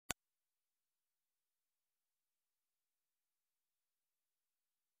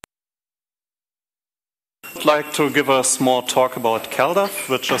would like to give a small talk about CalDAV,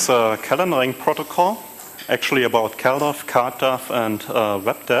 which is a calendaring protocol, actually about CalDAV, CardDAV, and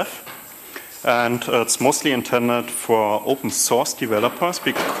WebDAV. And it's mostly intended for open source developers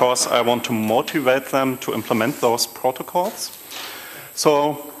because I want to motivate them to implement those protocols.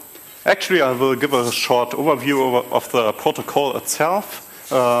 So actually I will give a short overview of the protocol itself.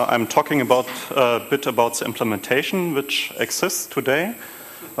 I'm talking about a bit about the implementation which exists today.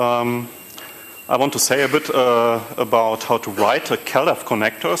 I want to say a bit about how to write a CalDAV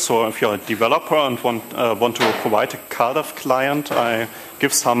connector. So if you're a developer and want to provide a CalDAV client, I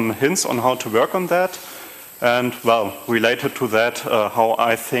give some hints on how to work on that. And, well, related to that, how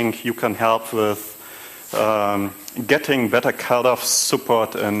I think you can help with getting better CalDAV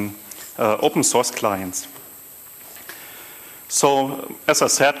support in open source clients. So, as I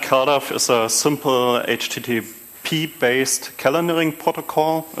said, CalDAV is a simple HTTP-based calendaring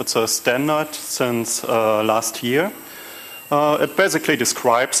protocol. It's a standard since last year. It basically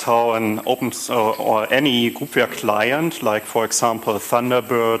describes how an or any groupware client, like for example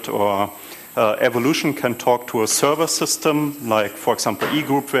Thunderbird or Evolution, can talk to a server system, like for example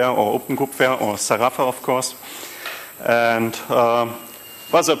eGroupware or OpenGroupware or Sarafa, of course. And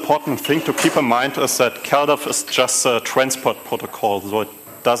well, the important thing to keep in mind is that CalDAV is just a transport protocol, so it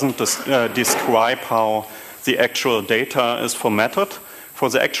doesn't describe how the actual data is formatted. For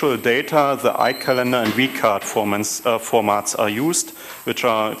the actual data, the iCalendar and vCard formats are used, which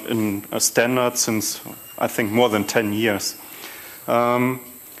are in a standard since, I think, more than 10 years.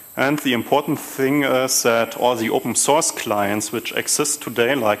 And the important thing is that all the open source clients which exist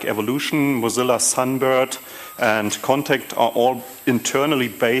today, like Evolution, Mozilla Sunbird, and Contact, are all internally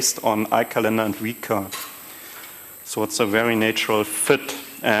based on iCalendar and vCard. So it's a very natural fit.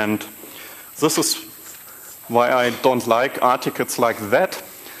 And this is why I don't like articles like that.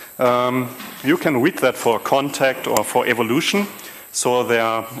 You can read that for Contact or for Evolution. So there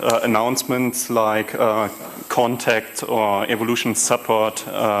are announcements like Contact or Evolution support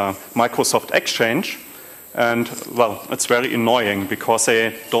Microsoft Exchange. And, well, it's very annoying because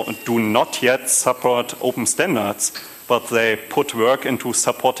they do not yet support open standards, but they put work into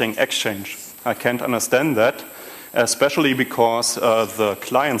supporting Exchange. I can't understand that, especially because the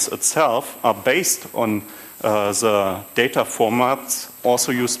clients itself are based on the data formats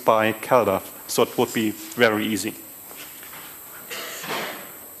also used by CalDAV. So it would be very easy.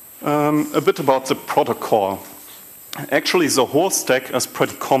 A bit about the protocol. Actually, the whole stack is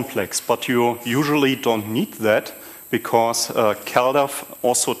pretty complex, but you usually don't need that because CalDAV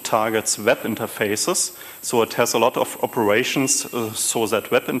also targets web interfaces. So it has a lot of operations so that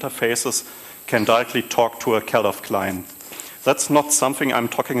web interfaces can directly talk to a CalDAV client. That's not something I'm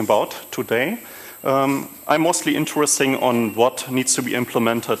talking about today. I'm mostly interested on what needs to be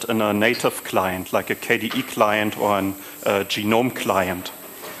implemented in a native client, like a KDE client or a Genome client.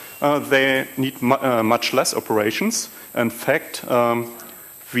 They need much less operations. In fact,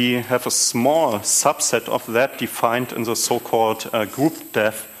 we have a small subset of that defined in the so-called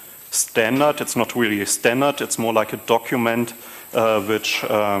groupware standard. It's not really a standard, it's more like a document which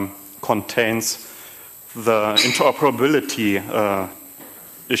contains the interoperability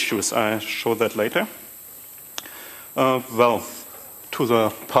issues. I show that later. Well, to the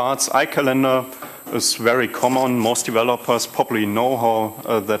parts, iCalendar is very common. Most developers probably know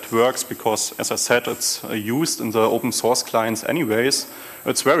how that works because, as I said, it's used in the open source clients anyways.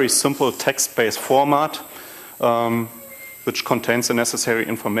 It's very simple text-based format which contains the necessary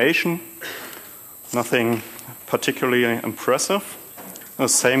information. Nothing particularly impressive. The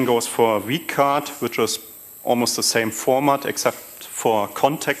same goes for vCard, which is almost the same format except for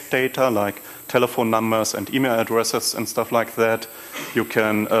contact data like telephone numbers and email addresses and stuff like that. You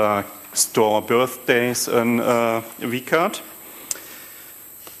can store birthdays in vCard.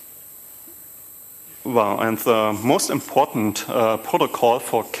 Well, and the most important protocol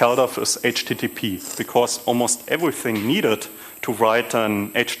for CalDAV is HTTP because almost everything needed to write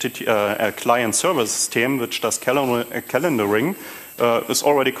an a client-server system which does calendaring is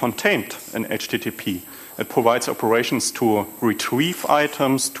already contained in HTTP. It provides operations to retrieve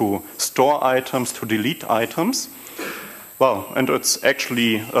items, to store items, to delete items. Well, and it's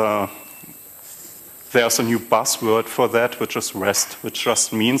actually, there's a new buzzword for that, which is REST, which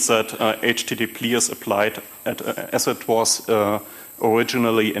just means that HTTP is applied as it was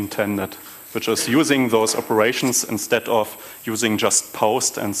originally intended, which is using those operations instead of using just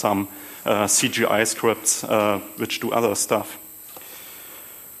POST and some CGI scripts which do other stuff.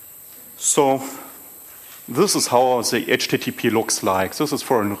 So this is how the HTTP looks like. This is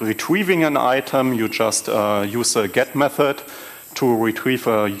for retrieving an item. You just use a GET method to retrieve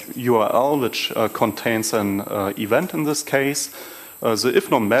a URL which contains an event in this case. The if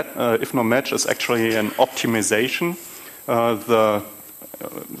no match is actually an optimization.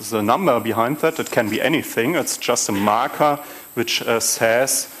 The number behind that, it can be anything. It's just a marker which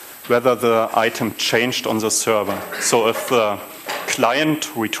says whether the item changed on the server. So if the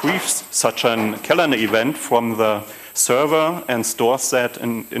client retrieves such a calendar event from the server and stores that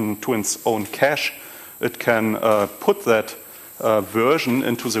into its own cache, it can put that version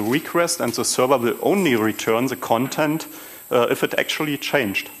into the request, and the server will only return the content if it actually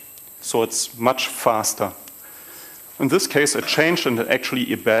changed. So it's much faster. In this case, it changed and it actually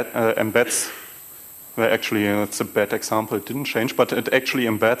embeds, well, actually, it's a bad example, it didn't change, but it actually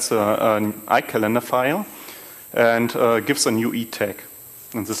embeds an iCalendar file and gives a new e-tag.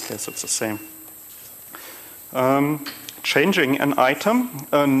 In this case, it's the same. Changing an item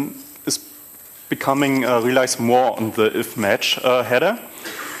is becoming realized more on the if match header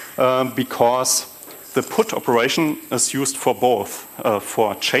because the put operation is used for both,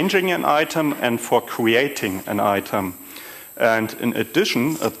 for changing an item and for creating an item. And in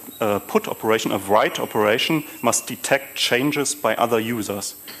addition, a put operation, a write operation, must detect changes by other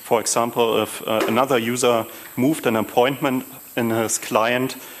users. For example, if another user moved an appointment in his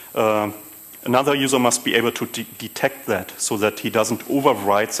client, another user must be able to detect that so that he doesn't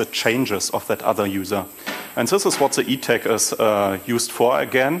overwrite the changes of that other user. And this is what the e-tag is used for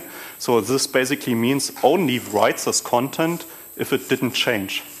again. So this basically means only writes this content if it didn't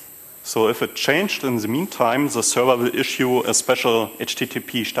change. So if it changed in the meantime, the server will issue a special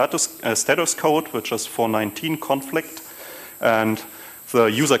HTTP status code, which is 419 conflict. And the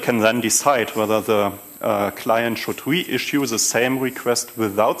user can then decide whether the client should reissue the same request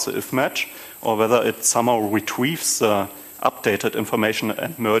without the if match, or whether it somehow retrieves the updated information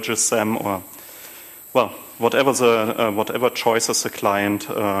and merges them, or, well, whatever choices the client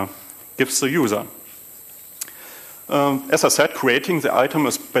gives the user. As I said, creating the item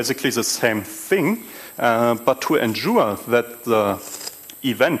is basically the same thing, but to ensure that the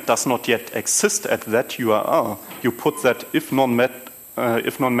event does not yet exist at that URL, you put that if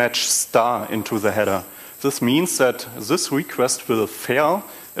non-match star into the header. This means that this request will fail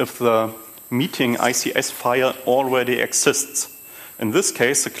if the meeting ICS file already exists. In this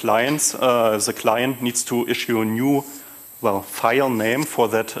case, the client needs to issue a new, well, file name for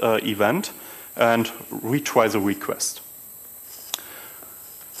that event and retry the request.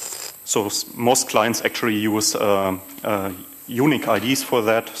 So most clients actually use unique IDs for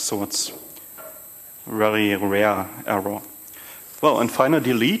that, so it's very rare error. Well, and finally,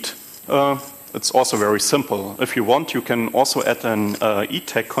 delete. It's also very simple. If you want, you can also add an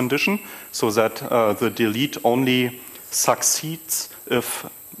e-tag condition so that the delete only succeeds if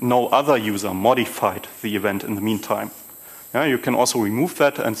no other user modified the event in the meantime. Yeah, you can also remove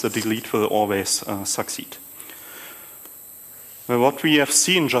that, and the delete will always succeed. What we have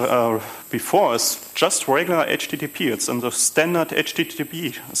seen before is just regular HTTP. It's in the standard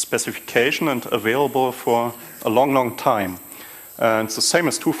HTTP specification and available for a long, long time. And the same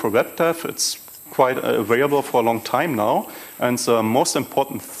is true for WebDAV. It's quite available for a long time now. And the most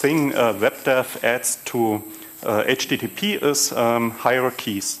important thing WebDAV adds to HTTP is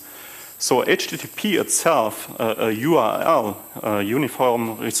hierarchies. So HTTP itself, a URL, a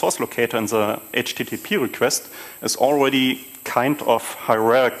uniform resource locator in the HTTP request, is already kind of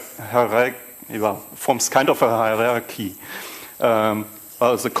forms kind of a hierarchy.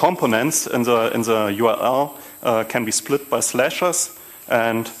 The components in the URL can be split by slashes,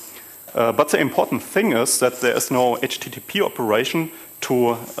 and but the important thing is that there is no HTTP operation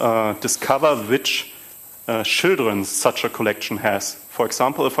to discover which children such a collection has. For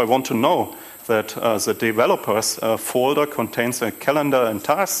example, if I want to know that the developers folder contains a calendar and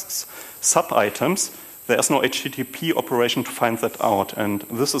tasks sub-items, there is no HTTP operation to find that out. And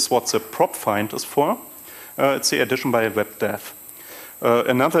this is what the prop find is for. It's the addition by WebDAV.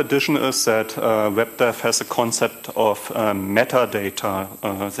 Another addition is that WebDAV has a concept of metadata.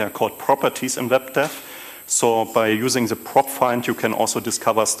 They are called properties in WebDAV. So by using the prop find, you can also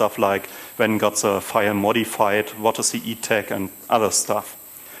discover stuff like when got the file modified, what is the e-tag, and other stuff.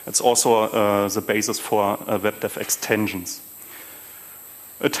 It's also the basis for WebDAV extensions.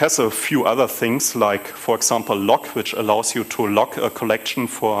 It has a few other things like, for example, log, which allows you to log a collection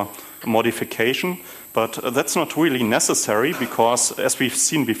for modification. But that's not really necessary because, as we've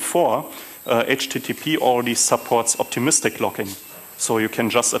seen before, HTTP already supports optimistic logging. So you can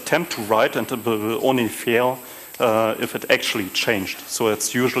just attempt to write and it will only fail if it actually changed. So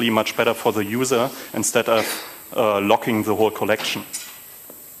it's usually much better for the user instead of logging the whole collection.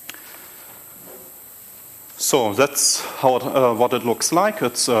 So that's how what it looks like.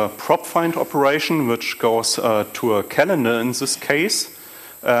 It's a prop find operation which goes to a calendar in this case,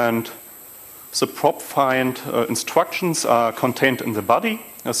 and the prop find instructions are contained in the body.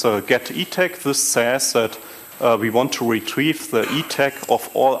 As a get e-tag, this says that we want to retrieve the e-tag of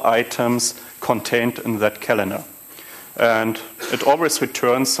all items contained in that calendar. And it always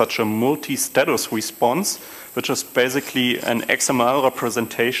returns such a multi-status response, which is basically an XML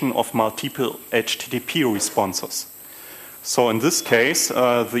representation of multiple HTTP responses. So in this case,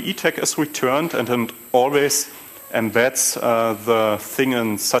 the e-tag is returned and it always embeds the thing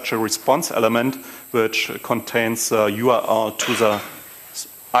in such a response element which contains the URL to the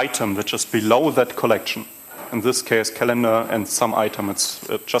item which is below that collection. In this case, calendar and some item, it's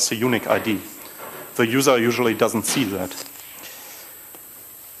just a unique ID. The user usually doesn't see that.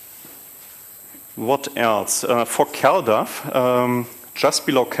 What else? For CalDAV, just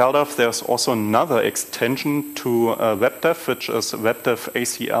below CalDAV, there's also another extension to WebDAV, which is WebDAV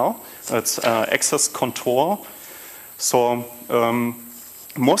ACL. It's access control. So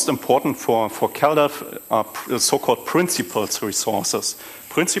most important for CalDAV are so-called principals resources.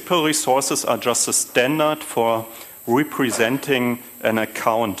 Principal resources are just a standard for representing an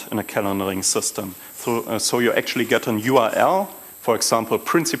account in a calendaring system. So you actually get an URL, for example,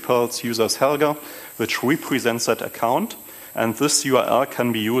 principals users Helge, which represents that account. And this URL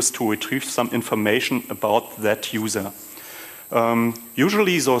can be used to retrieve some information about that user.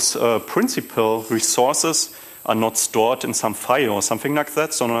 Usually those principal resources are not stored in some file or something like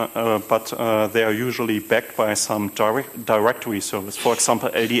that, but they are usually backed by some directory service, for example,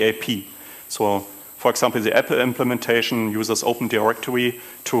 LDAP. So, for example, the Apple implementation uses Open Directory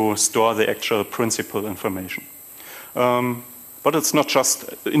to store the actual principal information. But it's not just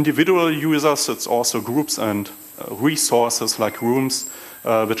individual users, it's also groups and resources like rooms,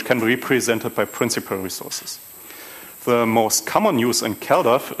 which can be represented by principal resources. The most common use in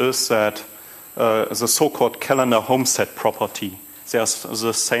CalDAV is that the so-called calendar home set property. There's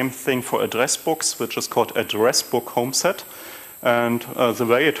the same thing for address books, which is called address book home set. And the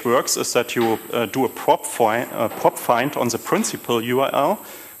way it works is that you do a prop find on the principal URL,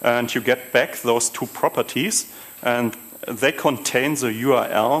 and you get back those two properties, and they contain the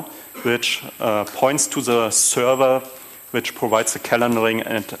URL which points to the server which provides the calendaring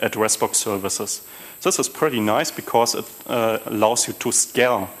and address book services. This is pretty nice because it allows you to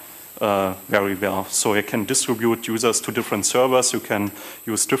scale very well. So you can distribute users to different servers. You can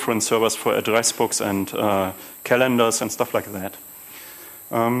use different servers for address books and calendars and stuff like that.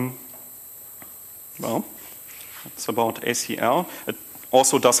 Well, that's about ACL. It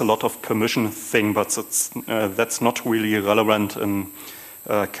also does a lot of permission thing, but that's not really relevant in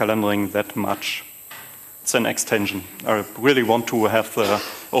calendaring that much. It's an extension. I really want to have the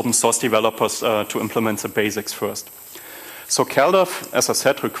open source developers to implement the basics first. So CalDAV, as I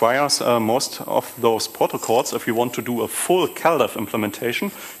said, requires most of those protocols. If you want to do a full CalDAV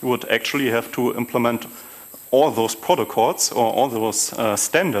implementation, you would actually have to implement all those protocols or all those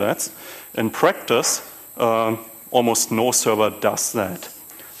standards. In practice, almost no server does that.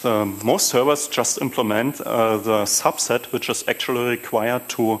 Most servers just implement the subset which is actually required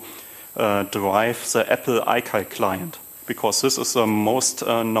to drive the Apple iCal client, because this is the most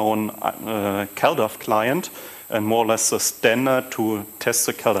known CalDAV client and more or less the standard to test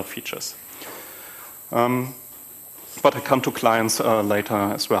the CalDAV features. But I come to clients later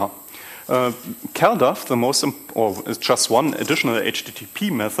as well. CalDAV, is just one additional HTTP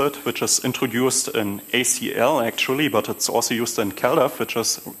method which is introduced in ACL actually, but it's also used in CalDAV, which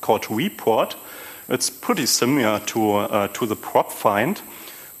is called report. It's pretty similar to the prop find,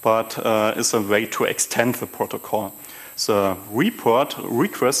 but is a way to extend the protocol. The report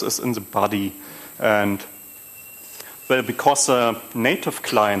request is in the body, and well, because native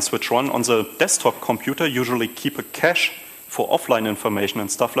clients which run on the desktop computer usually keep a cache for offline information and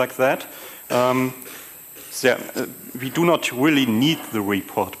stuff like that, we do not really need the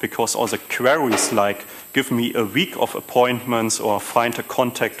report, because all the queries like give me a week of appointments or find a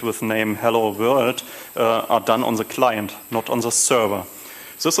contact with name hello world are done on the client, not on the server.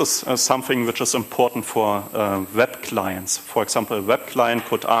 This is something which is important for web clients. For example, a web client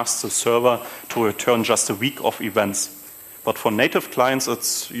could ask the server to return just a week of events. But for native clients,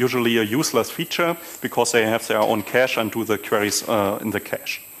 it's usually a useless feature because they have their own cache and do the queries in the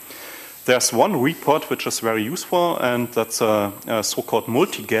cache. There's one report which is very useful, and that's a so-called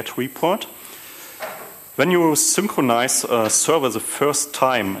multi-get report. When you synchronize a server the first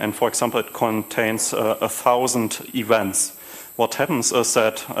time, and for example it contains 1,000 events, what happens is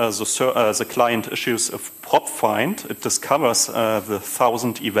that the client issues a prop find. It discovers the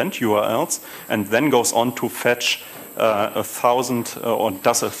 1,000 event URLs and then goes on to fetch 1,000 or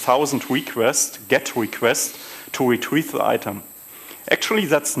does 1,000 requests, GET requests to retrieve the item. Actually,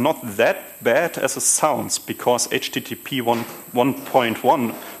 that's not that bad as it sounds, because HTTP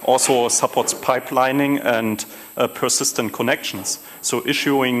 1.1 also supports pipelining and persistent connections. So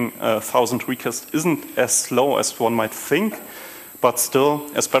issuing 1,000 requests isn't as slow as one might think, but still,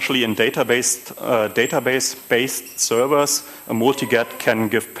 especially in database-based servers, a multi-get can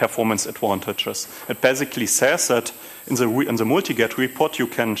give performance advantages. It basically says that in the multi-get report, you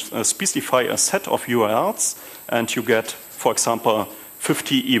can specify a set of URLs, and you get, for example,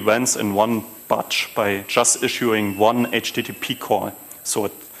 50 events in one batch by just issuing one HTTP call. So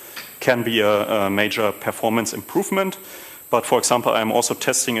it can be a major performance improvement. But for example, I'm also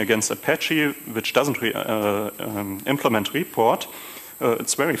testing against Apache, which doesn't implement report.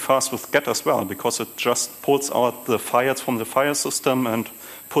 It's very fast with GET as well, because it just pulls out the files from the file system and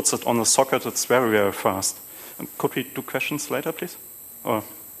puts it on the socket. It's very, very fast. Could we do questions later, please? Or?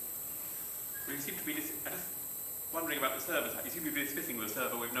 We seem to be wondering about the servers. You seem to be dismissing the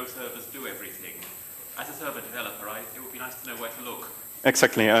server with no servers do everything. As a server developer, it would be nice to know where to look.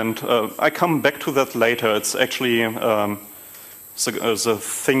 Exactly, and I come back to that later. It's actually the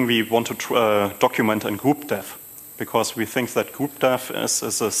thing we want to document in groupdev, because we think that groupdev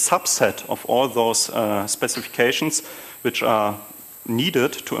is a subset of all those specifications which are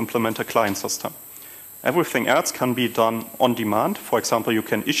needed to implement a client system. Everything else can be done on demand. For example, you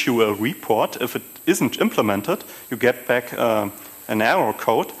can issue a report. If it isn't implemented, you get back an error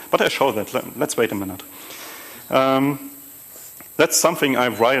code. But I show that. Let's wait a minute. That's something I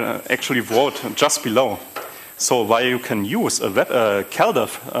actually wrote just below. So while you can use a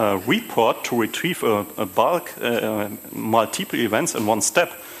CalDAV report to retrieve a bulk, multiple events in one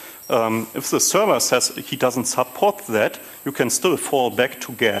step, if the server says he doesn't support that, you can still fall back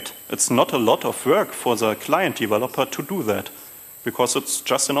to GET. It's not a lot of work for the client developer to do that, because it's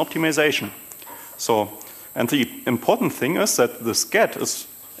just an optimization. So, and the important thing is that this GET is,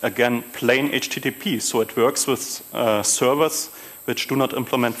 again, plain HTTP, so it works with servers which do not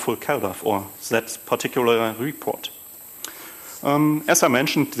implement full CalDAV or that particular report. As I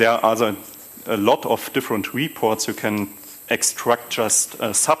mentioned, there are a lot of different reports. You can extract just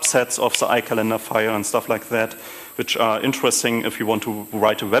subsets of the iCalendar file and stuff like that, which are interesting if you want to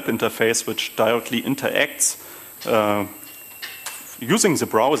write a web interface which directly interacts, using the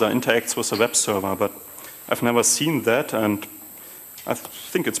browser, interacts with the web server. But I've never seen that, and I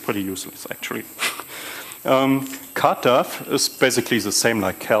think it's pretty useless, actually. CalDAV is basically the same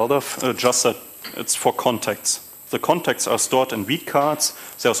like CalDAV, just that it's for contacts. The contacts are stored in vcards.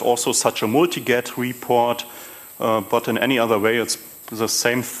 There's also such a multi-get report, but in any other way, it's the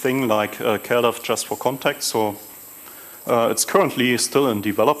same thing like CalDAV, just for contacts. So it's currently still in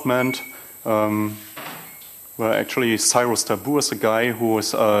development. Well, actually, Cyrus Tabu is the guy who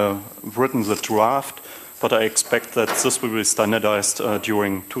has written the draft, but I expect that this will be standardized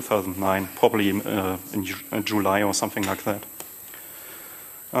during 2009, probably in July or something like that.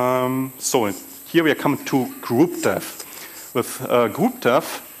 So here we are coming to groupdev. With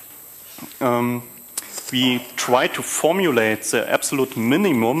groupdev, we try to formulate the absolute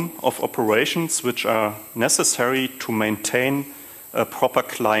minimum of operations which are necessary to maintain a proper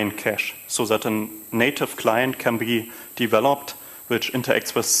client cache, so that a native client can be developed which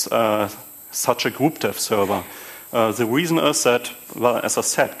interacts with such a groupdev server. The reason is that, well, as I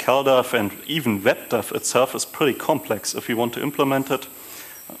said, CalDAV and even WebDAV itself is pretty complex. If you want to implement it,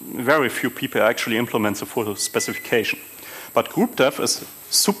 very few people actually implement the full specification. But groupdev is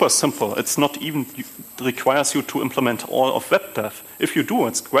super simple. It's not even requires you to implement all of WebDAV. If you do,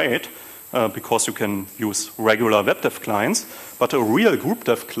 it's great, because you can use regular WebDAV clients. But a real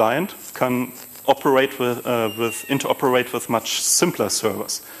groupdev client can operate interoperate with much simpler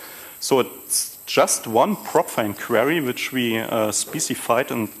servers. So it's just one prop find query which we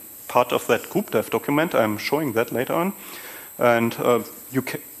specified in part of that groupdev document. I'm showing that later on. And you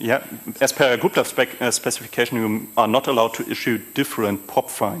can, yeah, as per a groupdev specification, you are not allowed to issue different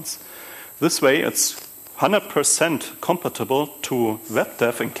prop finds. This way, it's 100% compatible to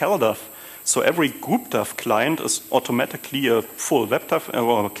WebDAV and CalDAV. So every groupdev client is automatically a full WebDAV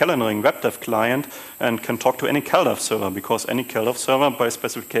or calendaring WebDAV client and can talk to any CalDAV server, because any CalDAV server by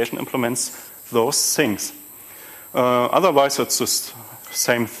specification implements those things. Otherwise, it's the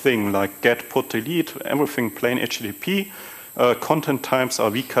same thing like get, put, delete, everything plain HTTP. Content types are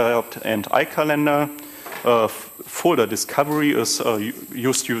vcard and iCalendar. Folder discovery is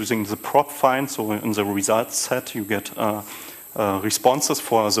used using the prop find. So in the results set, you get responses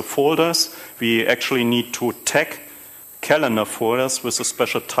for the folders, we actually need to tag calendar folders with a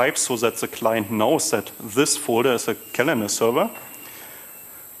special type so that the client knows that this folder is a calendar server.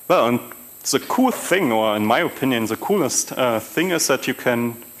 Well, and the cool thing, or in my opinion, the coolest thing is that you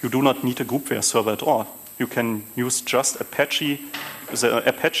do not need a groupware server at all. You can use just Apache, the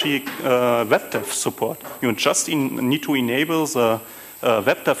Apache WebDev support. You just need to enable the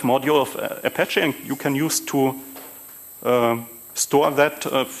WebDev module of Apache, and you can use to store that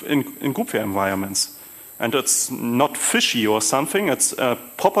in groupware environments. And it's not fishy or something. It's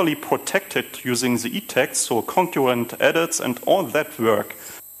properly protected using the e-tags, so concurrent edits and all that work.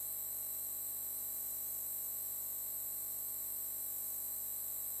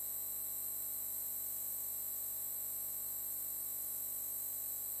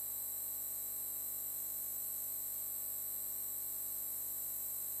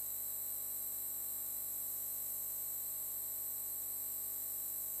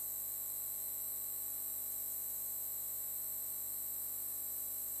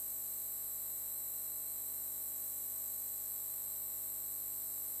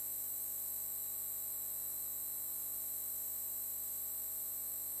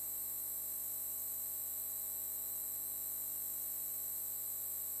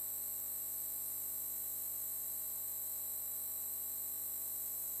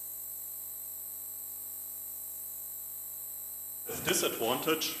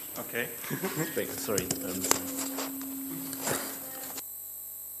 Disadvantage. Okay. Sorry.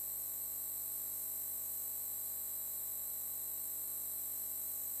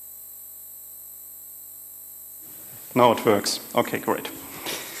 Now it works. Okay, great.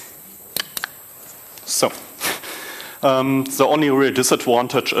 So, the only real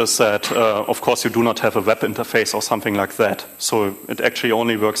disadvantage is that, of course, you do not have a web interface or something like that. So it actually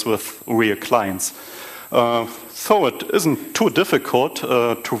only works with real clients. So it isn't too difficult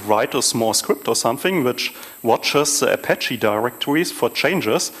to write a small script or something which watches the Apache directories for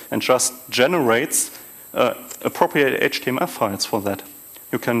changes and just generates appropriate HTML files for that.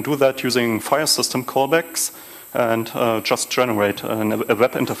 You can do that using file system callbacks and just generate a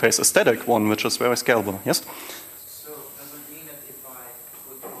web interface, a static one, which is very scalable. Yes? So does it mean that if I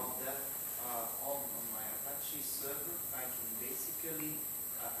put all that on my Apache server, I can basically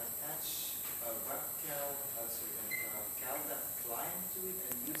attach a CalDAV client to it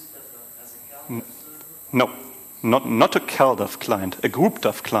and use that as a CalDAV server? No, not a CalDAV client, a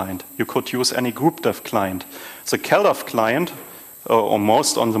groupdev client. You could use any groupdev client. The CalDAV client, or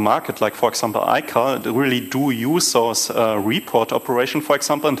most on the market, like for example iCal, really do use those report operation, for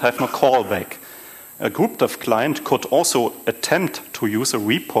example, and have no callback. A groupdev client could also attempt to use a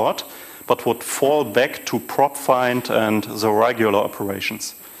report, but would fall back to prop find and the regular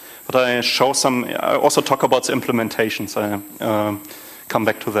operations. But I also talk about the implementations. I come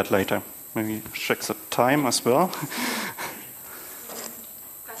back to that later. Maybe check the time as well.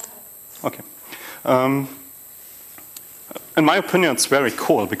 Okay. In my opinion, it's very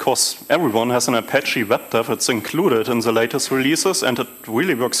cool because everyone has an Apache WebDev. It's included in the latest releases, and it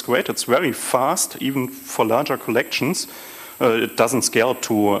really works great. It's very fast, even for larger collections. It doesn't scale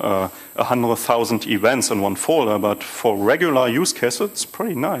to 100,000 events in one folder, but for regular use cases, it's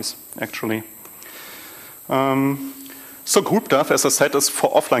pretty nice, actually. So groupdev, as I said, is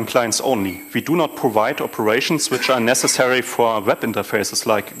for offline clients only. We do not provide operations which are necessary for web interfaces,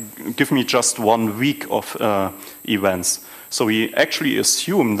 like give me just 1 week of events. So we actually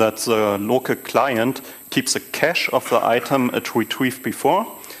assume that the local client keeps a cache of the item it retrieved before,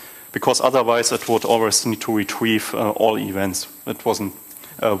 because otherwise it would always need to retrieve all events. It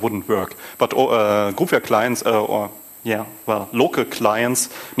wouldn't work. But groupware clients, local clients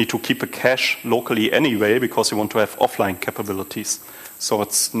need to keep a cache locally anyway because you want to have offline capabilities. So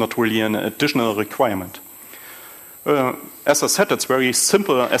it's not really an additional requirement. As I said, it's very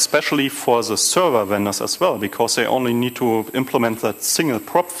simple, especially for the server vendors as well, because they only need to implement that single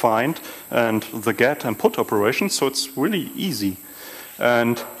prop find and the get and put operations, so it's really easy.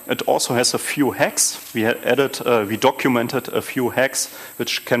 And it also has a few hacks. We documented a few hacks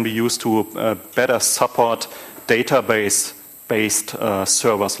which can be used to better support database-based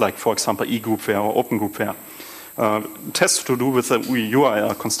servers, like, for example, eGroupware or OpenGroupware. It has to do with the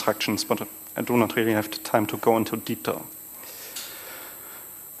URL constructions, but I do not really have the time to go into detail.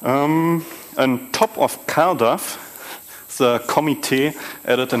 On top of CalDAV, the committee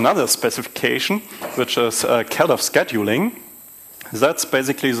added another specification, which is CalDAV scheduling. That's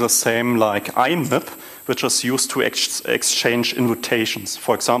basically the same like IMIP, which is used to exchange invitations.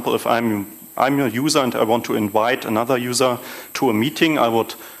 For example, if I'm a user and I want to invite another user to a meeting, I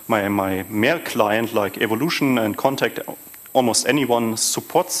would my mail client like Evolution and Contact almost anyone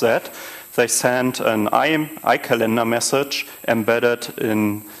supports that. They send an iCalendar message embedded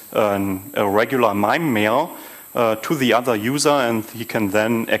in a regular MIME mail to the other user, and he can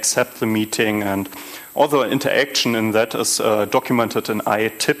then accept the meeting, and all the interaction in that is documented in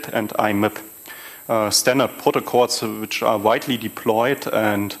IETF and IMIP, standard protocols which are widely deployed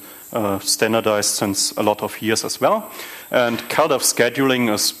and standardized since a lot of years as well. And CalDAV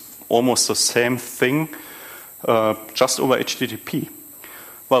scheduling is almost the same thing, just over HTTP.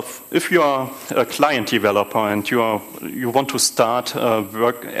 Well, if you are a client developer and you want to start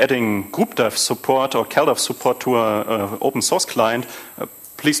adding groupware support or CalDAV support to an open source client,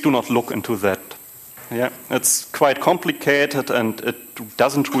 please do not look into that. Yeah, it's quite complicated and it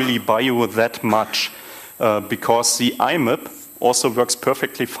doesn't really buy you that much because the IMIP also works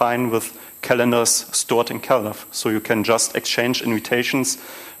perfectly fine with calendars stored in CalDAV. So you can just exchange invitations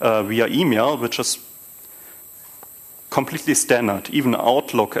via email, which is completely standard. Even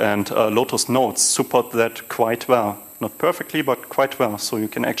Outlook and Lotus Notes support that quite well. Not perfectly, but quite well. So you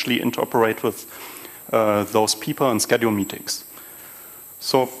can actually interoperate with those people and schedule meetings.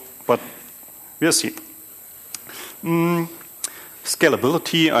 So, but we'll see.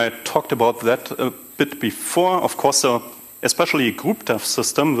 Scalability, I talked about that a bit before. Of course, especially a groupware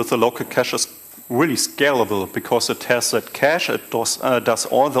system with a local cache is really scalable because it has that cache, it does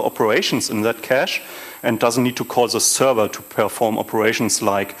all the operations in that cache and doesn't need to call the server to perform operations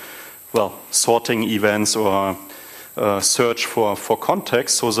like, well, sorting events or search for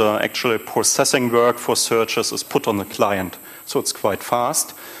context. So the actual processing work for searches is put on the client. So it's quite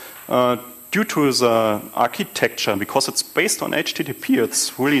fast. Due to the architecture, because it's based on HTTP,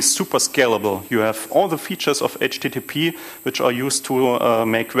 it's really super scalable. You have all the features of HTTP which are used to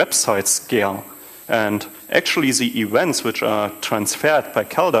make websites scale. And actually the events which are transferred by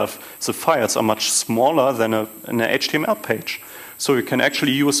CalDAV, the files are much smaller than an HTML page. So you can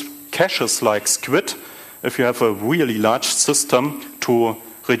actually use caches like Squid if you have a really large system to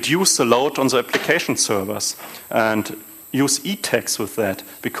reduce the load on the application servers. And use e-tags with that,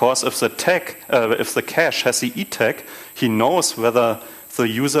 because if the cache has the e-tag, he knows whether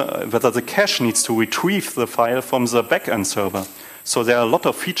the cache needs to retrieve the file from the backend server. So there are a lot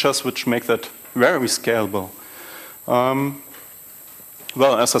of features which make that very scalable.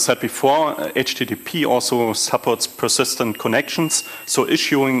 Well, as I said before, HTTP also supports persistent connections, so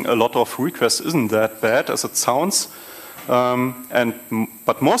issuing a lot of requests isn't that bad as it sounds.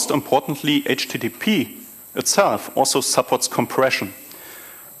 But most importantly, HTTP itself also supports compression.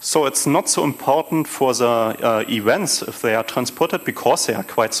 So it's not so important for the events if they are transported because they are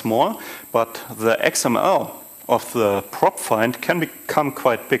quite small, but the XML of the prop find can become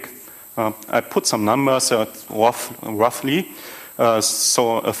quite big. I put some numbers roughly.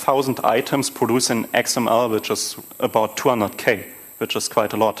 So 1,000 items produce an XML which is about 200K, which is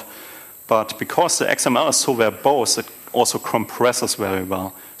quite a lot. But because the XML is so verbose, it also compresses very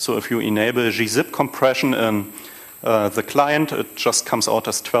well. So if you enable gzip compression in the client, it just comes out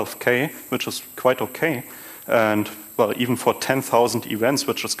as 12K, which is quite okay. And well, even for 10,000 events,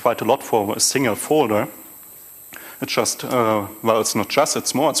 which is quite a lot for a single folder, it's just, well, it's not just,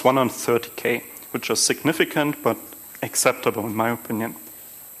 it's more, it's 130K, which is significant, but acceptable in my opinion.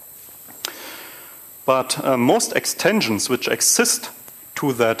 But most extensions which exist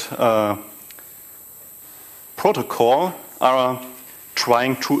to that protocol are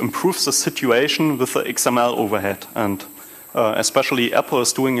trying to improve the situation with the XML overhead. And especially Apple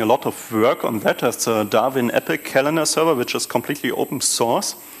is doing a lot of work on that. That's a Darwin Epic calendar server, which is completely open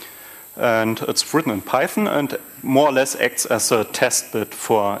source. And it's written in Python and more or less acts as a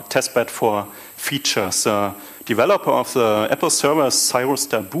testbed for features. The developer of the Apple server is Cyrus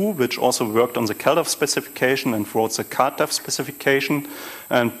Dabu, which also worked on the CalDAV specification and wrote the CalDAV specification.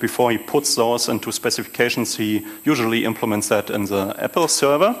 And before he puts those into specifications, he usually implements that in the Apple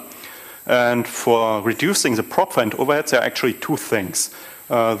server. And for reducing the prop find overhead, there are actually two things.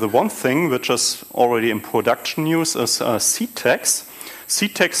 The one thing, which is already in production use, is C-tags.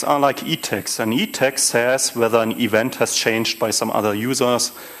 C-tags are like E-tags. An E-tag says whether an event has changed by some other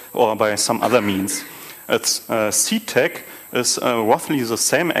users or by some other means. C-tag is roughly the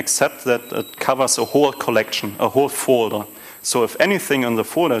same, except that it covers a whole collection, a whole folder. So if anything in the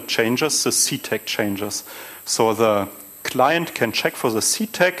folder changes, the C-tag changes. So the client can check for the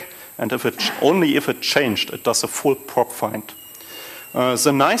C-tag, and only if it changed, it does a full prop find.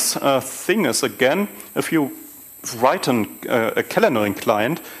 The nice thing is, again, if you write a calendaring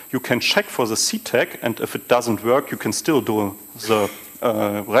client, you can check for the C-tag, and if it doesn't work, you can still do the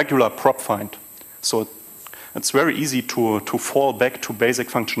regular prop find. So it's very easy to fall back to basic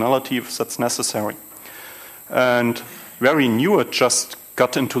functionality if that's necessary. And very new, it just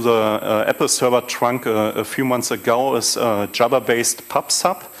got into the Apple server trunk a few months ago, is Java-based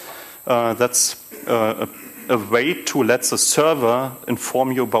PubSub. That's a way to let the server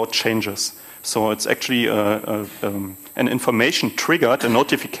inform you about changes. So it's actually an information triggered, a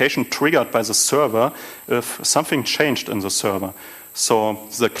notification triggered by the server if something changed in the server. So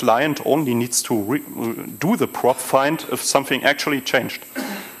the client only needs to do the prop find if something actually changed.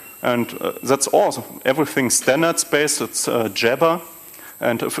 And that's all. Everything's standards-based. It's Java.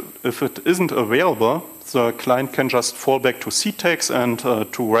 And if it isn't available, the client can just fall back to CTEX and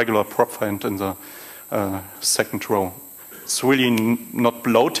to regular prop find in the second row. It's really not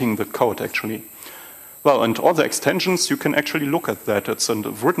bloating the code, actually. Well, and all the extensions, you can actually look at that. It's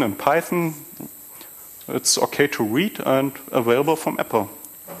written in Python. It's okay to read and available from Apple.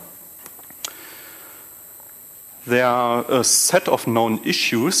 There are a set of known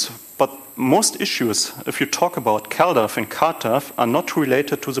issues, but most issues, if you talk about CalDAV and CalDAV, are not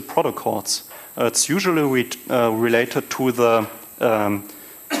related to the protocols. It's usually related to the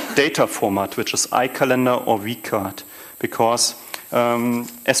data format, which is iCalendar or vCard, because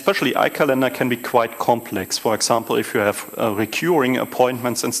especially iCalendar can be quite complex. For example, if you have recurring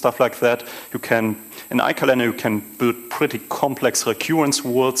appointments and stuff like that, in iCalendar you can build pretty complex recurrence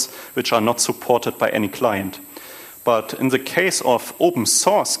rules which are not supported by any client. But in the case of open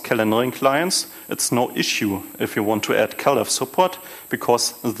source calendaring clients, it's no issue if you want to add CalDAV support,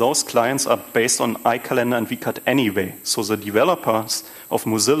 because those clients are based on iCalendar and vCard anyway. So the developers of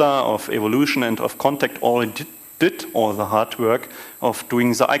Mozilla, of Evolution, and of Contact already did all the hard work of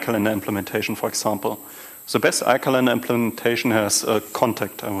doing the iCalendar implementation, for example. The best iCalendar implementation has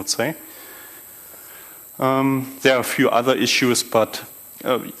Contact, I would say. There are a few other issues, but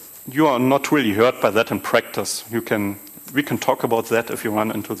you are not really hurt by that in practice. We can talk about that if you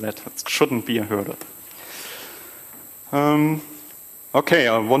run into that. It shouldn't be a hurdle. Okay,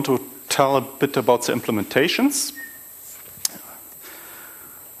 I want to tell a bit about the implementations.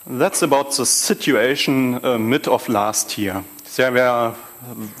 That's about the situation mid of last year. There were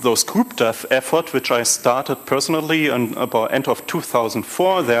those group dev efforts, which I started personally in about end of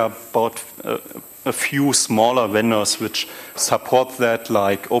 2004. There are about a few smaller vendors which support that,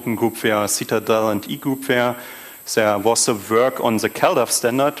 like OpenGroupware, Citadel, and eGroupware. There was a work on the CalDAV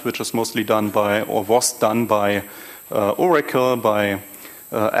standard, which is mostly done by, or was done by Oracle, by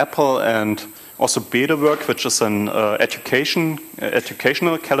Apple, and also BetaWork, which is an educational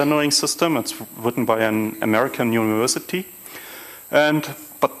calendaring system. It's written by an American university.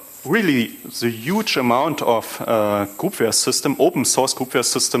 But really, the huge amount of groupware system, open source groupware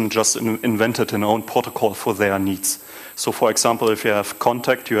system, just invented an own protocol for their needs. So, for example, if you have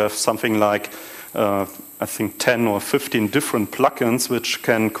Contact, you have something like, I think, 10 or 15 different plugins which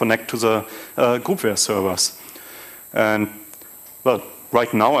can connect to the groupware servers. And, well,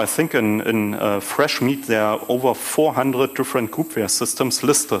 right now, I think in Fresh Meat, there are over 400 different groupware systems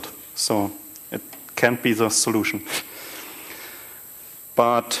listed. So it can't be the solution.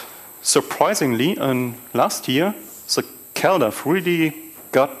 But surprisingly, last year, the CalDAV really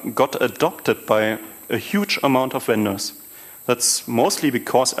got adopted by a huge amount of vendors. That's mostly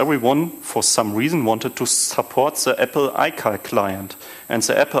because everyone, for some reason, wanted to support the Apple iCal client. And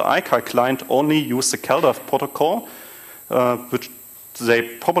the Apple iCal client only used the CalDAV protocol, which they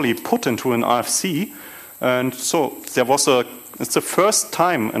probably put into an RFC. And so it's the first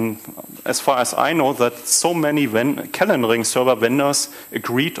time, and as far as I know, that so many calendaring server vendors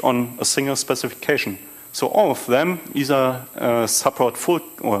agreed on a single specification. So all of them either support full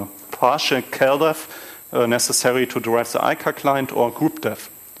or partial CalDAV necessary to derive the iCal client, or group dev.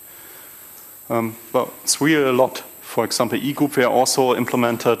 Well, it's really a lot. For example, eGroupware also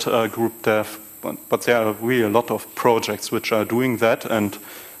implemented group dev, but there are really a lot of projects which are doing that, and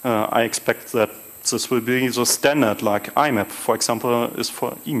I expect that this will be the standard, like IMAP, for example, is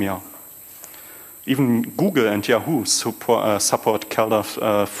for email. Even Google and Yahoo support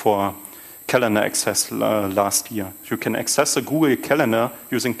CalDAV for calendar access last year. You can access the Google Calendar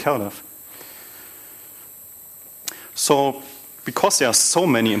using CalDAV. So, because there are so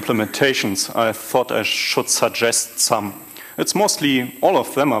many implementations, I thought I should suggest some. It's mostly, all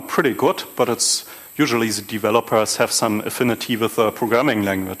of them are pretty good, but it's usually the developers have some affinity with the programming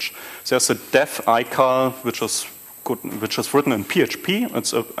language. There's a dev iCal, which is good, which is written in PHP.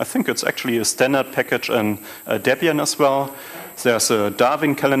 I think it's actually a standard package in Debian as well. There's a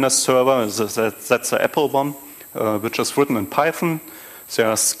Darwin calendar server, that's the Apple one, which is written in Python.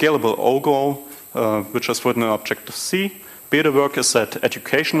 There's Scalable OGO, which is written in Objective-C. BetaWork is that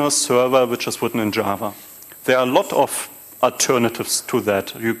educational server, which is written in Java. There are a lot of alternatives to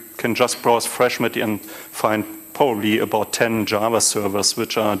that. You can just browse FreshMate and find probably about 10 Java servers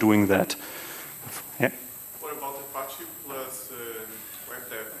which are doing that. Yeah? What about Apache plus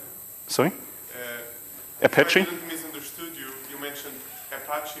WebDev? Sorry? Apache? If I didn't misunderstood you, you mentioned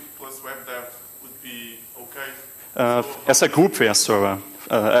Apache plus WebDev would be okay. As a groupware server,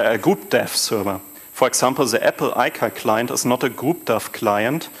 a group dev server. For example, the Apple iCal client is not a group dev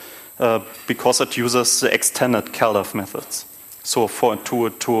client because it uses the extended CalDAV methods. So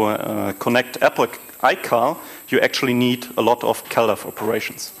to connect Apple iCal, you actually need a lot of CalDAV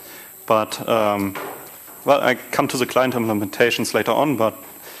operations. But, well, I come to the client implementations later on, but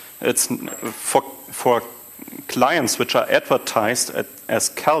it's for clients which are advertised as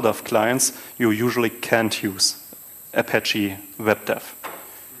CalDAV clients, you usually can't use Apache WebDev.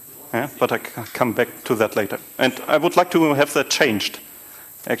 Yeah, but I come back to that later. And I would like to have that changed.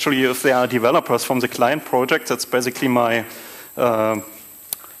 Actually, if there are developers from the client project, that's basically my, well,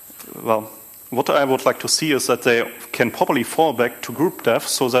 what I would like to see is that they can probably fall back to group dev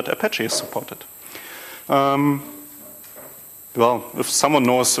so that Apache is supported. Well, if someone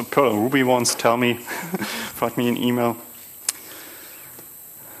knows Perl Ruby ones, tell me, write me an email.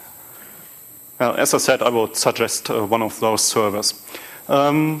 Well, as I said, I would suggest one of those servers.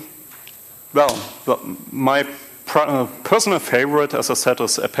 Well, my personal favorite, as I said,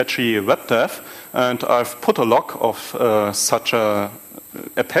 is Apache WebDev, and I've put a log of such a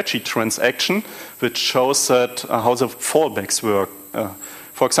Apache transaction which shows that how the fallbacks work.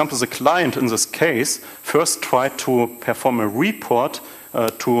 For example, the client in this case first tried to perform a report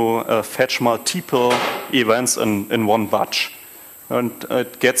to fetch multiple events in one batch. And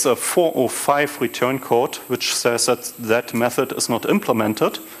it gets a 405 return code which says that that method is not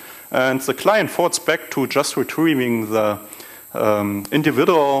implemented. And the client forwards back to just retrieving the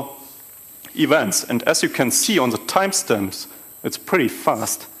individual events. And as you can see on the timestamps, it's pretty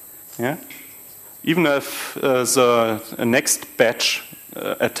fast. Yeah? Even if the next batch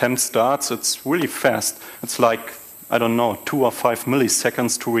attempt starts, it's really fast. It's like, I don't know, 2 or 5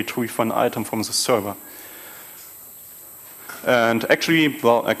 milliseconds to retrieve an item from the server. And actually,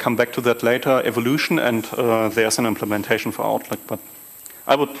 well, I come back to that later, evolution, and there's an implementation for Outlook, but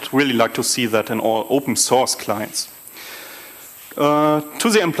I would really like to see that in all open source clients. To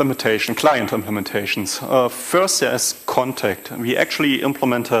the implementation, client implementations. First, there's Contact. We actually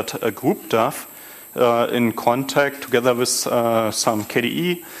implemented a group dev in Contact together with some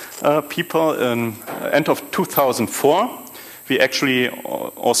KDE people in end of 2004. We actually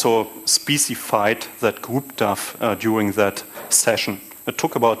also specified that group dev during that session. It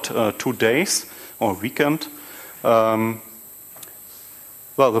took about 2 days or a weekend.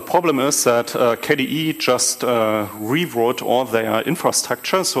 Well, the problem is that KDE just rewrote all their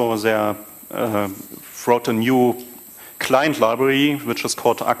infrastructure, so they wrote a new client library which is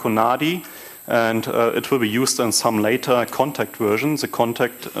called Akonadi, and it will be used in some later Contact version. The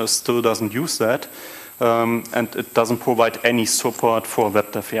Contact still doesn't use that, and it doesn't provide any support for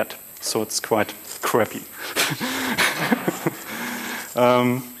WebDev yet, so it's quite crappy.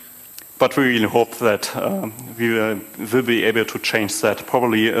 But we really hope that we will be able to change that.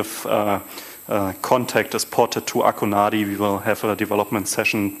 Probably if Contact is ported to Akonadi, we will have a development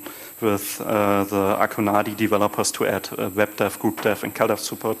session with the Akonadi developers to add WebDev, GroupDev, and CalDAV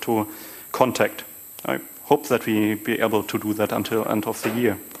support to Contact. I hope that we be able to do that until end of the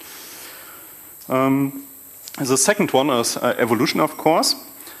year. The second one is evolution, of course.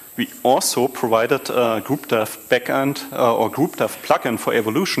 We also provided a GroupDev backend or GroupDev plugin for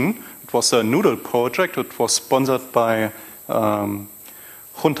evolution. It was a Noodle project. It was sponsored by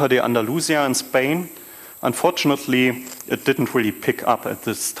Junta de Andalusia in Spain. Unfortunately, it didn't really pick up at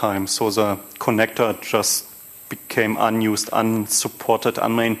this time, so the connector just became unused, unsupported,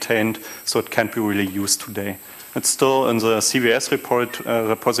 unmaintained, so it can't be really used today. It's still in the CVS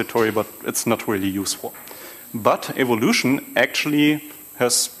repository, but it's not really useful. But evolution actually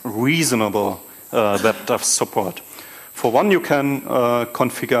has reasonable WebDev support. For one, you can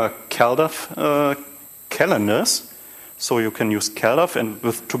configure CalDAV calendars, so you can use CalDAV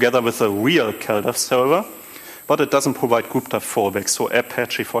and together with a real CalDAV server, but it doesn't provide GroupDev fallback. So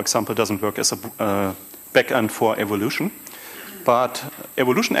Apache, for example, doesn't work as a backend for evolution. But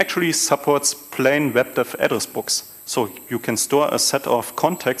evolution actually supports plain WebDev address books. So you can store a set of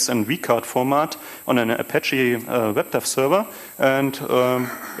contacts in vcard format on an Apache WebDev server, and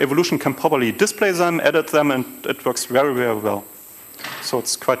evolution can probably display them, edit them, and it works very, very well. So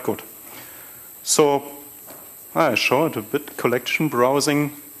it's quite good. So I showed a bit collection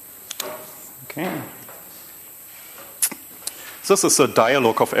browsing. Okay. This is a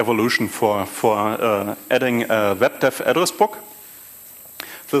dialog of evolution for adding a WebDev address book.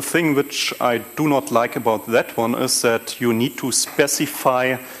 the thing which I do not like about that one is that you need to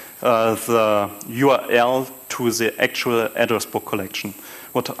specify the URL to the actual address book collection.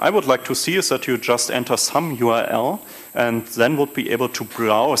 What I would like to see is that you just enter some URL and then would be able to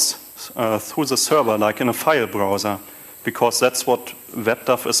browse through the server like in a file browser, because that's what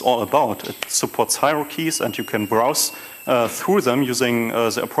WebDAV is all about. It supports hierarchies and you can browse through them using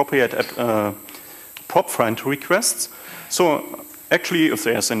the appropriate prop friend requests. So actually, if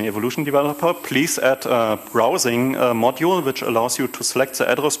there's an evolution developer, please add a browsing module which allows you to select the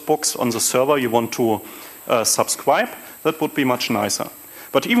address books on the server you want to subscribe. That would be much nicer.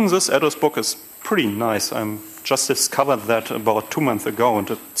 But even this address book is pretty nice. I just discovered that about 2 months ago, and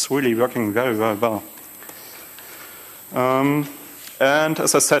it's really working very, very well. And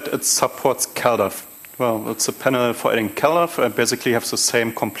as I said, it supports CalDAV. Well, it's a panel for adding CalDAV. I basically have the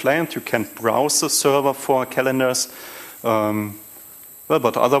same complaint. You can browse the server for calendars. Well,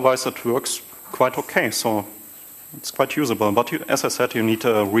 but otherwise it works quite okay. So it's quite usable. But as I said, you need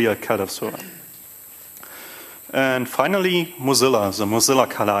a real CalDAV server. And finally, Mozilla, the Mozilla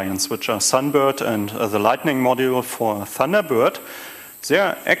clients, which are Sunbird and the Lightning module for Thunderbird. They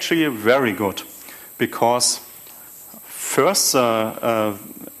are actually very good because first, a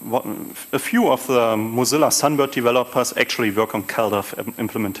few of the Mozilla Sunbird developers actually work on CalDAV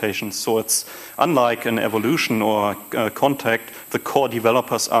implementations. So it's unlike an Evolution or Contact, the core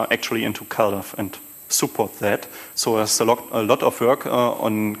developers are actually into CalDAV and support that. So there's a lot of work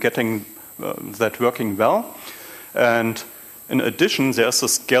on getting that working well. And in addition, there's a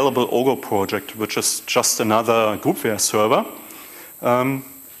scalable OGO project, which is just another groupware server. And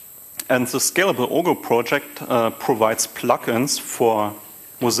the scalable OGO project provides plugins for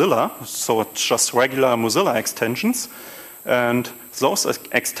Mozilla, so it's just regular Mozilla extensions. And those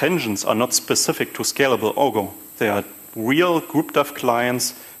extensions are not specific to scalable OGO. They are real GroupDAV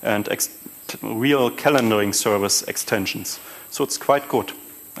clients and real calendaring service extensions. So it's quite good.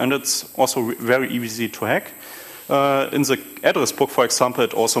 And it's also very easy to hack. In the address book, for example,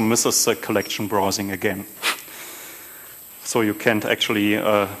 it also misses the collection browsing again. So you can't actually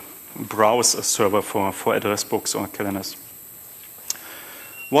browse a server for address books or calendars.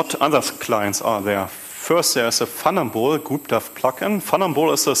 What other clients are there? First, there's a Funambole GroupDAV plugin.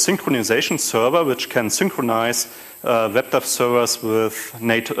 Funambole is a synchronization server which can synchronize WebDAV servers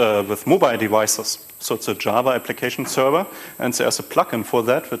with mobile devices. So it's a Java application server, and there's a plugin for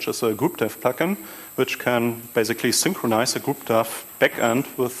that, which is a GroupDAV plugin, which can basically synchronize a GroupDAV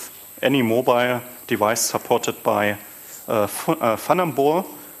backend with any mobile device supported by Funambole.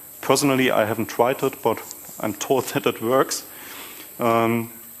 Personally, I haven't tried it, but I'm told that it works.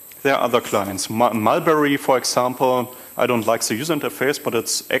 There are other clients. Mulberry, for example, I don't like the user interface, but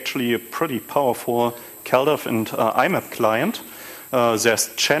it's actually a pretty powerful CalDAV and IMAP client. There's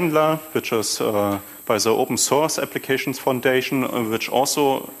Chandler, which is by the Open Source Applications Foundation, which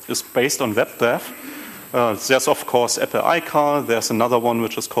also is based on WebDAV. There's, of course, Apple iCal. There's another one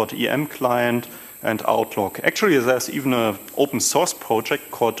which is called EM Client and Outlook. Actually, there's even an open source project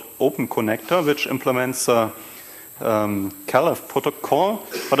called Open Connector, which implements CalDAV protocol,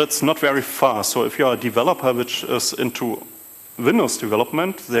 but it's not very fast. So if you're a developer which is into Windows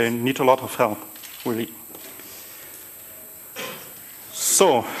development, they need a lot of help, really.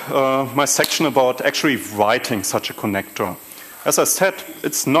 So my section about actually writing such a connector. As I said,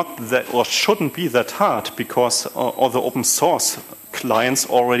 it's not that, or shouldn't be that hard, because all the open source clients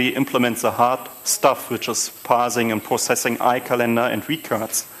already implement the hard stuff, which is parsing and processing iCalendar and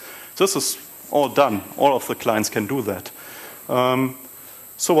vCards. This is all done. All of the clients can do that.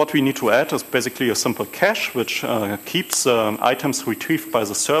 So what we need to add is basically a simple cache, which keeps items retrieved by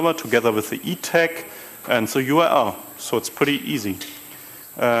the server together with the E tag and the URL. So it's pretty easy.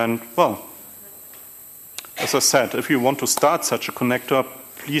 And, well, as I said, if you want to start such a connector,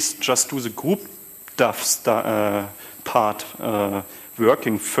 please just do the GroupDAV part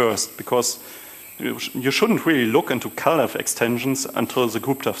working first, because you shouldn't really look into CalDAV extensions until the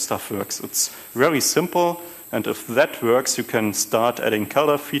GroupDAV stuff works. It's very simple, and if that works, you can start adding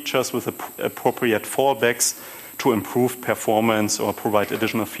CalDAV features with appropriate fallbacks to improve performance or provide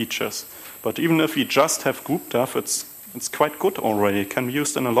additional features. But even if you just have GroupDAV, it's quite good already. It can be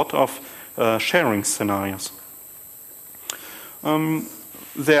used in a lot of sharing scenarios.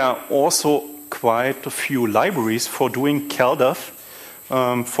 There are also quite a few libraries for doing CalDAV.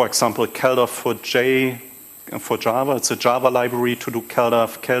 For example, CalDAV for Java. It's a Java library to do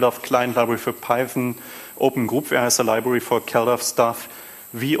CalDAV. CalDAV client library for Python. OpenGroupware has a library for CalDAV stuff.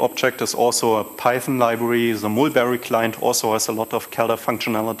 VObject is also a Python library. The Mulberry client also has a lot of CalDAV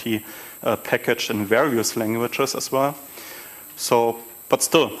functionality packaged in various languages as well. So But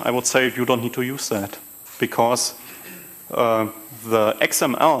still, I would say you don't need to use that, because the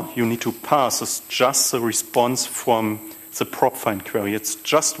XML you need to pass is just the response from the prop find query. It's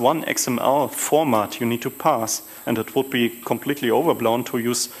just one XML format you need to pass, and it would be completely overblown to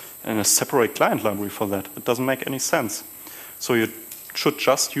use a separate client library for that. It doesn't make any sense. So you should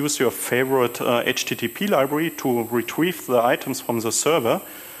just use your favorite HTTP library to retrieve the items from the server,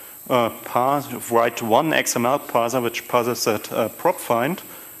 write one XML parser which parses that prop find,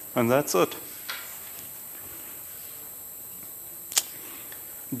 and that's it.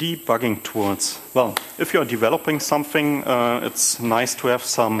 Debugging tools. Well, if you're developing something, it's nice to have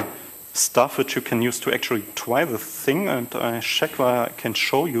some stuff which you can use to actually try the thing, and I check where I can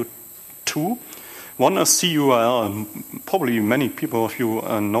show you two. One is CURL. Probably many people of you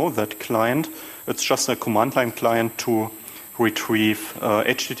know that client. It's just a command line client to retrieve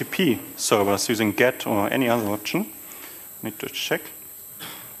HTTP servers using GET or any other option. Need to check.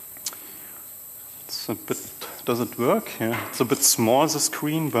 It's a bit. Does it work? Yeah, it's a bit small, the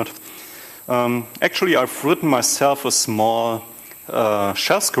screen, but actually I've written myself a small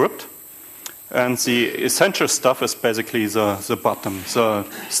shell script, and the essential stuff is basically the bottom. The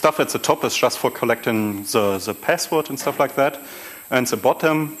stuff at the top is just for collecting the password and stuff like that, and the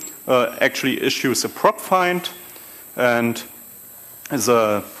bottom actually issues a prop find, and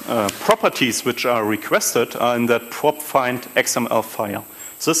the properties which are requested are in that prop find XML file.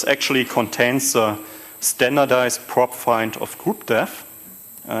 This actually contains the standardized prop find of groupware,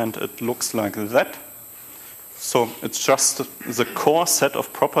 and it looks like that. So it's just the core set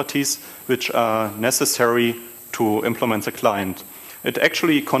of properties which are necessary to implement the client. It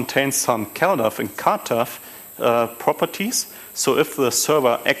actually contains some CalDAV and CalDAV properties. So if the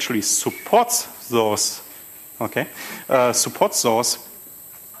server actually supports those,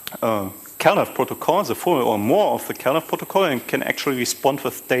 CalDAV protocol, the full or more of the CalDAV protocol, and can actually respond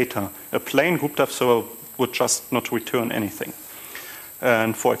with data. A plain groupware server would just not return anything.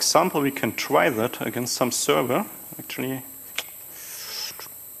 And for example, we can try that against some server. Actually,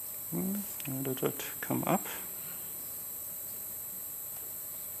 how did it come up?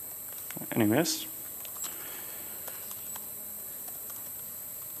 Anyways.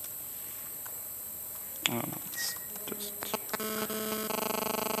 Let's just...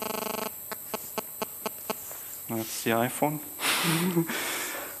 That's the iPhone.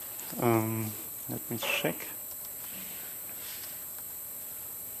 Let me check.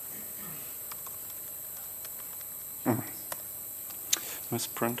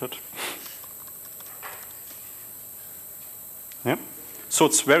 Misprinted. Yeah. So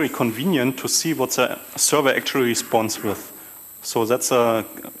it's very convenient to see what the server actually responds with. So that's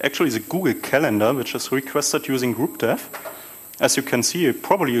actually the Google Calendar, which is requested using groupware. As you can see, it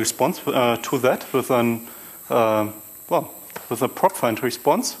probably responds to that with an with a prop find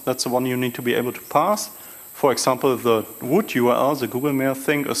response. That's the one you need to be able to pass. For example, the root URL, the Google Mail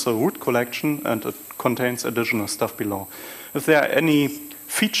thing, is a root collection, and it contains additional stuff below. If there are any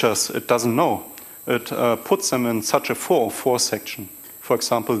features it doesn't know, it puts them in such a 404 section. For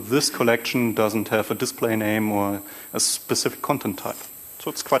example, this collection doesn't have a display name or a specific content type. So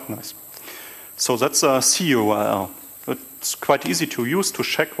it's quite nice. So that's a CURL. It's quite easy to use to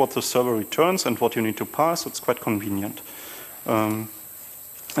check what the server returns and what you need to pass. It's quite convenient.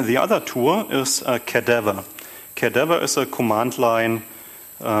 The other tool is CalDAV. CalDAV is a command line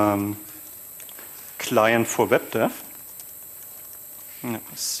client for web dev.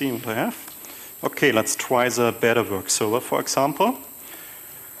 Let's see what I have. Okay, let's try the BetterWork server, for example.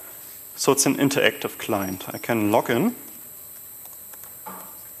 So it's an interactive client. I can log in.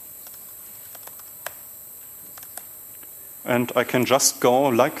 And I can just go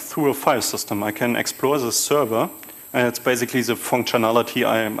like through a file system. I can explore the server, and it's basically the functionality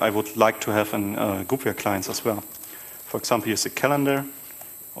I would like to have in groupware clients as well. For example, here's the calendar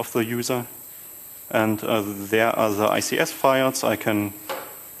of the user, and there are the ICS files. I can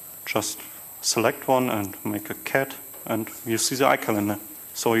just select one and make a cat, and you see the iCalendar.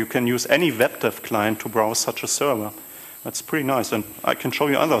 So you can use any web dev client to browse such a server. That's pretty nice, and I can show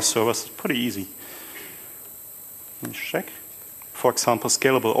you other servers. It's pretty easy. Let me check. For example,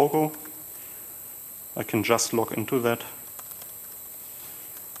 Scalable Ogo. I can just log into that.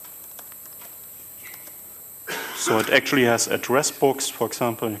 So it actually has address books. For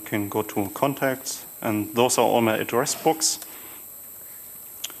example, you can go to contacts, and those are all my address books.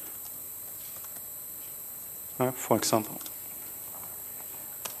 For example.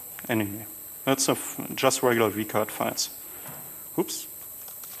 Anyway, that's just regular vcard files. Oops.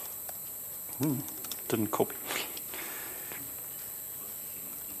 Didn't copy.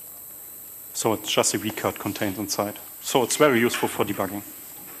 So it's just a vcard contained inside. So it's very useful for debugging.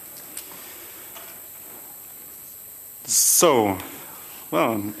 So,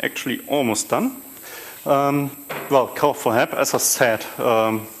 well, I'm actually almost done. Well, CalDAV for Help, as I said,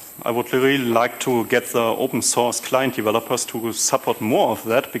 I would really like to get the open source client developers to support more of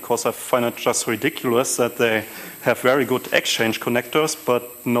that, because I find it just ridiculous that they have very good Exchange connectors, but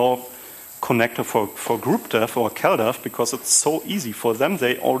no connector for groupdev or CalDAV, because it's so easy for them.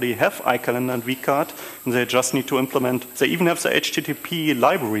 They already have iCalendar and vCard, and they just need to implement, they even have the HTTP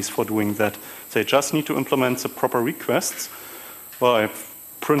libraries for doing that. They just need to implement the proper requests. Well, I've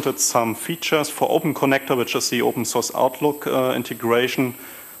printed some features for Open Connector, which is the open source Outlook integration.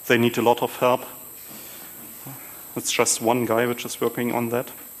 They need a lot of help. It's just one guy which is working on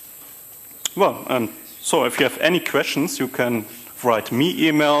that. Well, and so if you have any questions, you can write me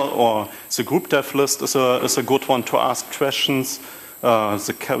email, or the group dev list is a good one to ask questions.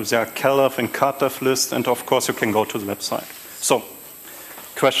 The CalDAV and CalDAV list, and of course you can go to the website. So,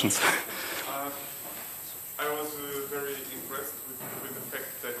 questions? I was very impressed with the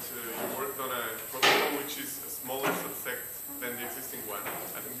fact that you worked on a protocol which is a smaller subset than the existing one.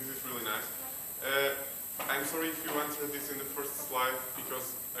 I think this is really nice. I'm sorry if you answered this in the first slide,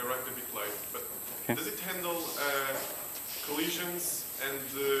 because I arrived a bit late, but okay. Does it handle collisions and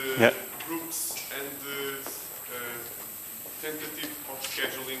groups and tentative of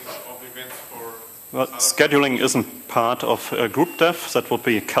scheduling of events for... Well, scheduling isn't part of group dev. That would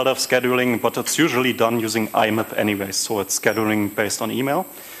be CalDAV scheduling, but it's usually done using IMAP anyway, so it's scheduling based on email.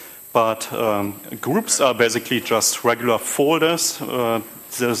 But groups are basically just regular folders.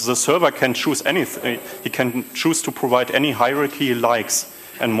 The server can choose anything. He can choose to provide any hierarchy he likes.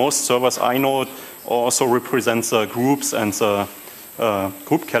 And most servers I know also represent the groups and the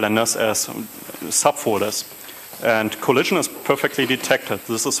group calendars as subfolders. And collision is perfectly detected.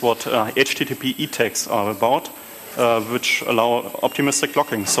 This is what HTTP e-tags are about, which allow optimistic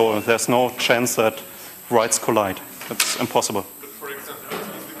locking. So there's no chance that writes collide. It's impossible. But for example, is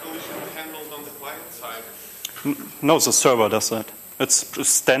the collision handled on the client side? No, the server does that. It's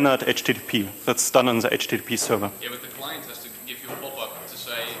standard HTTP. That's done on the HTTP server. Yeah, but the client has to give you a pop-up to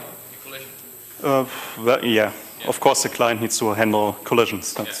say collision. Well, yeah, of course the client needs to handle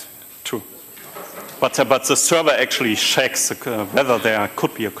collisions. That's true. But the server actually checks whether there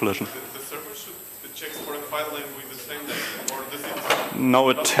could be a collision. The server checks for a file name with the same name, or does it? No,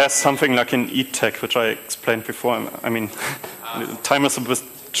 it has something like an e-tag, which I explained before. I mean, time is a bit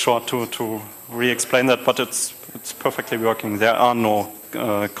short to re-explain that, but it's perfectly working. There are no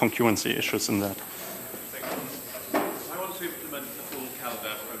concurrency issues in that. I want to implement the full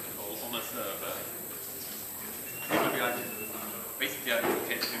CalDAV protocol on a server. Basically, I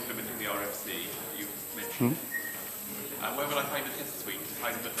get to implementing the RFC that you mentioned. Where will I find a test suite to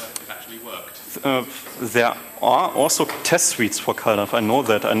find that it actually worked? There are also test suites for CalDAV. I know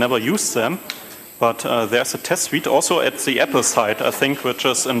that. I never used them. But there's a test suite also at the Apple site, I think, which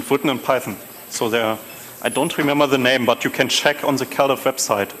is written in Python. So there, I don't remember the name, but you can check on the CalDAV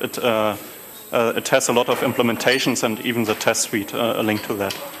website. It has a lot of implementations and even the test suite, a link to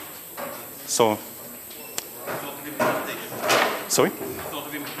that. So, sorry?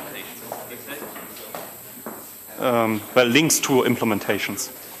 Well, links to implementations.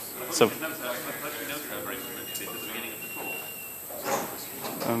 So.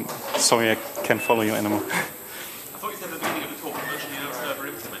 Sorry, I can't follow you anymore. I thought you said at the beginning of the talk that virtually no server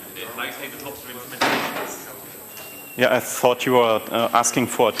implemented it, and now you say there's lots of implementations. Yeah, I thought you were asking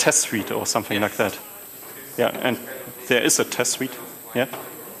for a test suite or something like that. Yeah, and there is a test suite, yeah,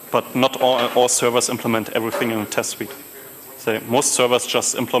 but not all servers implement everything in a test suite. So most servers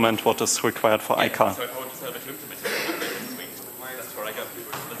just implement what is required for iCal. So if I want a server to implement it, that's where I go.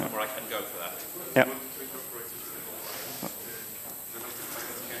 That's where I can go for that. Yeah.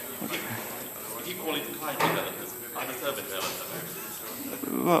 You keep calling the client developers. I'm a server developer.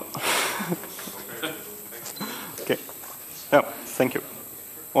 Well, okay. Yeah, thank you.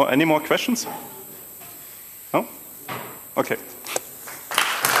 Or any more questions? No? Okay.